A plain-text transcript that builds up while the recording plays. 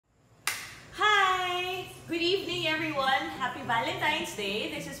everyone! Happy Valentine's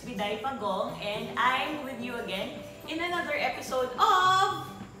Day! This is Biday Pagong and I'm with you again in another episode of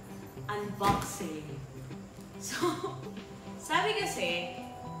Unboxing. So, sabi kasi,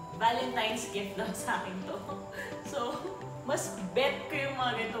 Valentine's gift daw sa akin to. So, mas bet ko yung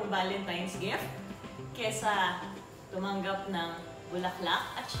mga ganitong Valentine's gift kesa tumanggap ng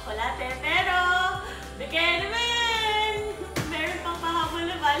bulaklak at tsokolate. Pero, bigyan naman! Meron pang pahabol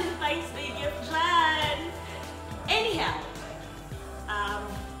na Valentine's Day gift dyan! Anyhow,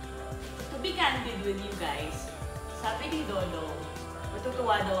 to be candid with you guys, sabi ni Dodo,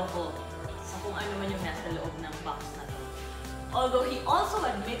 matutuwa daw ako sa kung ano man yung nasa loob ng box na to. Although he also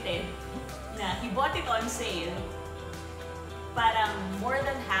admitted na he bought it on sale, parang more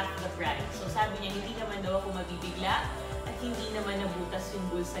than half the price. So sabi niya, hindi naman daw ako mabibigla at hindi naman nabutas yung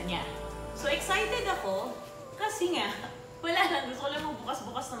bulsa niya. So excited ako kasi nga, wala lang. Gusto ko lang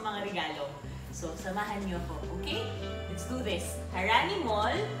magbukas-bukas ng mga regalo. So, samahan niyo ako, okay? Let's do this. Harani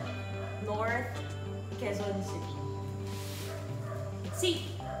Mall, North Quezon City. Let's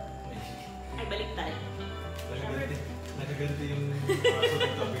see. Ay, baliktad. Nakaganti yung paso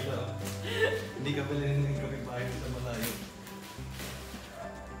ng kabila. Hindi ka pala yung kapitbahay sa malayo.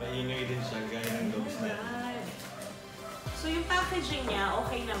 Paingay din siya, gaya ng dogs na. So, yung packaging niya,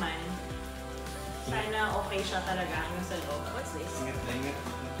 okay naman. Sana okay siya talaga hanggang sa loob. What's this? Ingat na ingat.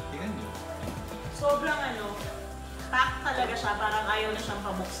 Tingnan niyo. Sobrang pack talaga siya. Parang ayaw na siyang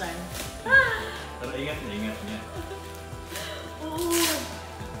pabuksan. Pero ingat niya. Ooh.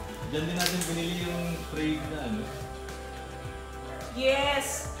 Diyan din natin binili yung tray na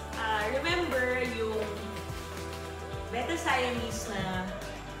Yes! Remember yung Betta Siamese na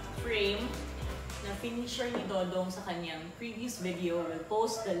frame na finisher ni Dodong sa kanyang previous video. We'll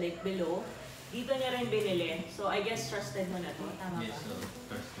post the link below. Dito niya rin binili. So, I guess trusted mo na to. Tama ba? Yes, so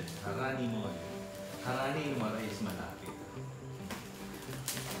trusted. Harani Mall. Harani Mall is malapit.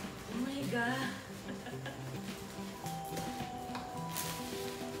 Oh my God!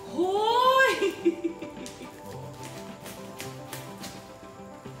 Hoy!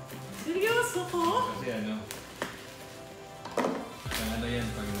 Seryoso ko? Kasi yan,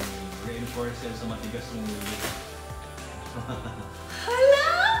 pag reinforce yan sa matigas ng ulo. Hala!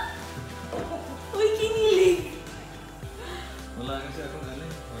 Uy, kinilig! Wala kasi akong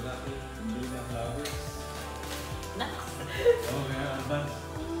wala akong hindi na flowers. Naks! Oh, kaya advance.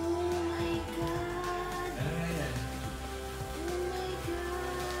 Oh my God! Ano nga yan? Oh my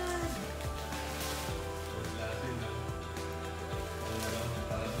God! Klase na.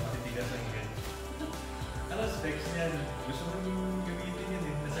 Para sa matitigas ang ganyan. Ano specs niyan? Gusto ko yung gamitin yan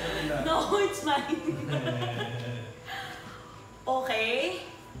Nasa kanila. No, it's mine! Okay.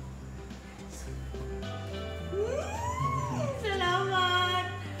 Salamat!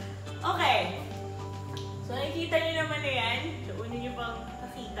 Okay. So, nakikita niyo naman na yan. So, una niyo pang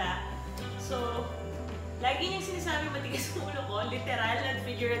nakita. So, lagi niyang sinasabi matigas ang ulo ko, literal and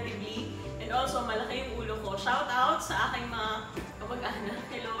figuratively. And also, malaki yung ulo ko. Shout out sa aking mga kapag-anak.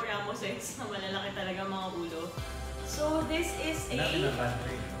 Hello, Ramoses, na malalaki talaga mga ulo. So, this is a... Not in a bad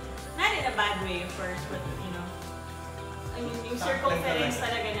way. Not in a bad way, of course, but you know, I mean, yung circumference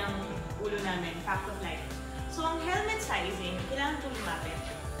talaga ng ulo namin, fact of life. So, ang helmet sizing, kailangan ko lumapit.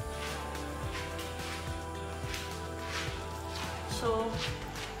 So,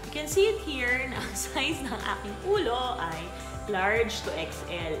 you can see it here na ang size ng aking ulo ay large to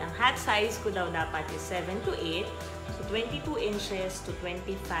XL. Ang hat size ko daw dapat is 7 to 8. So, 22 inches to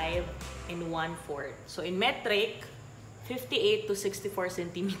 25 and 1/4. So, in metric, 58 to 64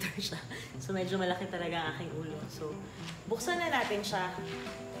 centimeters siya. So, medyo malaki talaga ang aking ulo. So, buksan na natin siya.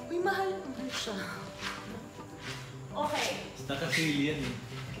 Uy, mahal siya. Okay. Naka-sale yan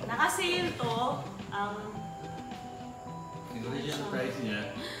Naka-sale to. Yung original price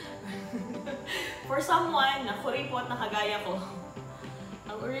niya. For someone na kuripot na kagaya ko,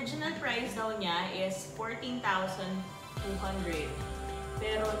 ang original price daw niya is 14,200.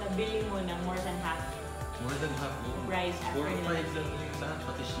 Pero nabili mo na more than half. More than half yun. Price after 4 or 5 lang yung lahat,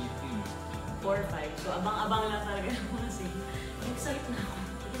 pati shipping. 4-5. So, abang-abang lang talaga ng mga sale. Excited na ako.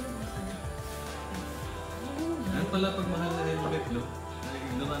 Ano pala pag mahal na helmet, no?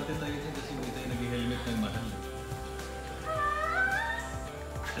 Ignorante tayo dyan kasi hindi tayo nag-helmet ng mahal.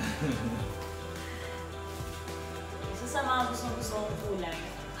 Isa sa mga gusto kong kulay.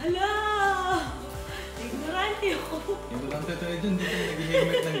 Hala! Ignorante ako. Ignorante tayo dyan, hindi tayo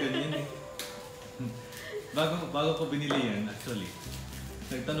nag-helmet ng ganyan Bago ko binili yan, actually,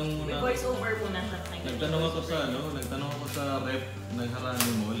 nagtanong muna. May voice over muna siya. Nagtanong ako sa rep ng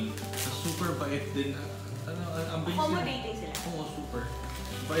Harani Mall. Super bait din. Ang bilis. Accommodating sila. Oo, super.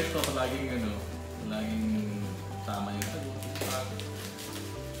 Bait ko palaging tama yung sagot.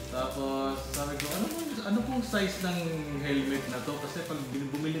 Tapos sabi ko, ano pong size ng helmet na to? Kasi pag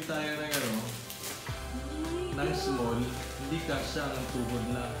bumili tayo ng ng small, hindi kasya ang tuhod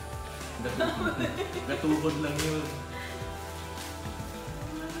lang. Gatuhod lang yun.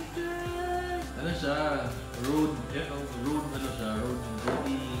 Ano siya? Roady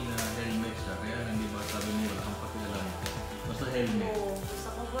na helmet siya. Kaya hindi ba sabi mo wala kang pakialam. Basta helmet. Oo, basta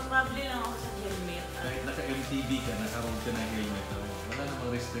komportable lang ako sa helmet. Kahit naka-MTV ka, naka-road ka ng helmet. Wala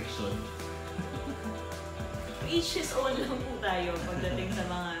namang restriction. Each his own lang po tayo pagdating sa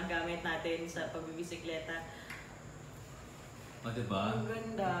mga gamit natin sa pagbibisikleta. Diba? Ang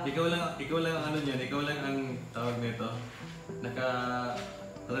ganda. Ikaw lang ang ano niyan, ikaw lang ang tawag nito.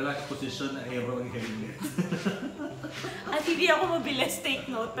 Naka-relax position na aero ang helmet. At hindi ako mabilis take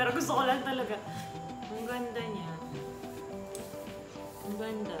note, pero gusto ko lang talaga. Ang ganda niya. Ang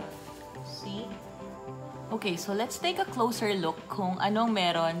ganda. See? Okay, so let's take a closer look kung anong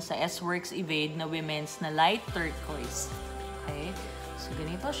meron sa S-Works Evade na women's na light turquoise. Okay? So,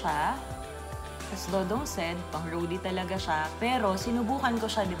 ganito siya. As Dodong said, pang roadie talaga siya. Pero, sinubukan ko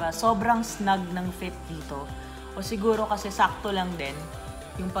siya, di ba? Sobrang snug ng fit dito. O siguro kasi sakto lang din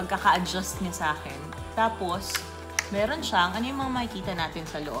yung pagkaka-adjust niya sa akin. Tapos, meron siyang, ano yung mga makikita natin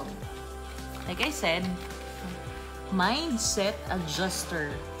sa loob? Like I said, mindset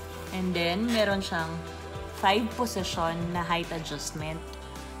adjuster. And then, meron siyang 5-position na height adjustment.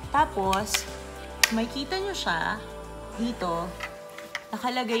 Tapos, makikita nyo siya, dito,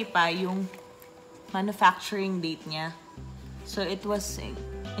 nakalagay pa yung manufacturing date niya. So, it was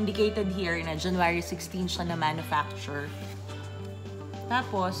indicated here na January 16 siya na manufacture.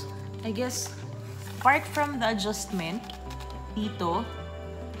 Tapos, I guess, apart from the adjustment, dito,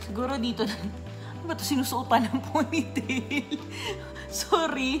 siguro dito, ano ba ito sinusuotan ng ponytail?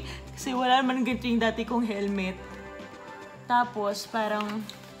 Sorry, kasi wala naman ganito yung dati kong helmet. Tapos, parang,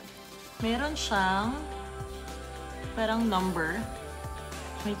 meron siyang, parang number.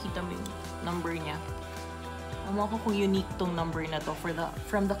 Makikita mo yung number niya. Alam ko kung unique tong number na to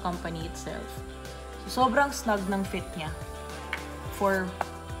from the company itself. So, sobrang snug ng fit niya. For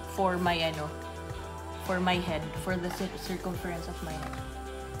my head, for the circumference of my head.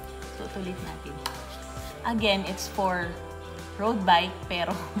 So, tulit natin. Again, it's for road bike,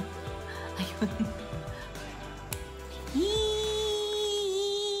 pero ayun.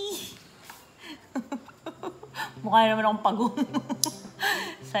 Mukha naman akong pagong.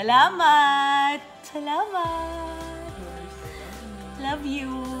 Salamat! Salamat! Love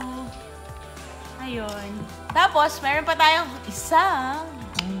you! Ayun. Tapos, meron pa tayong isang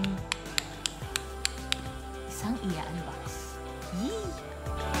iyaan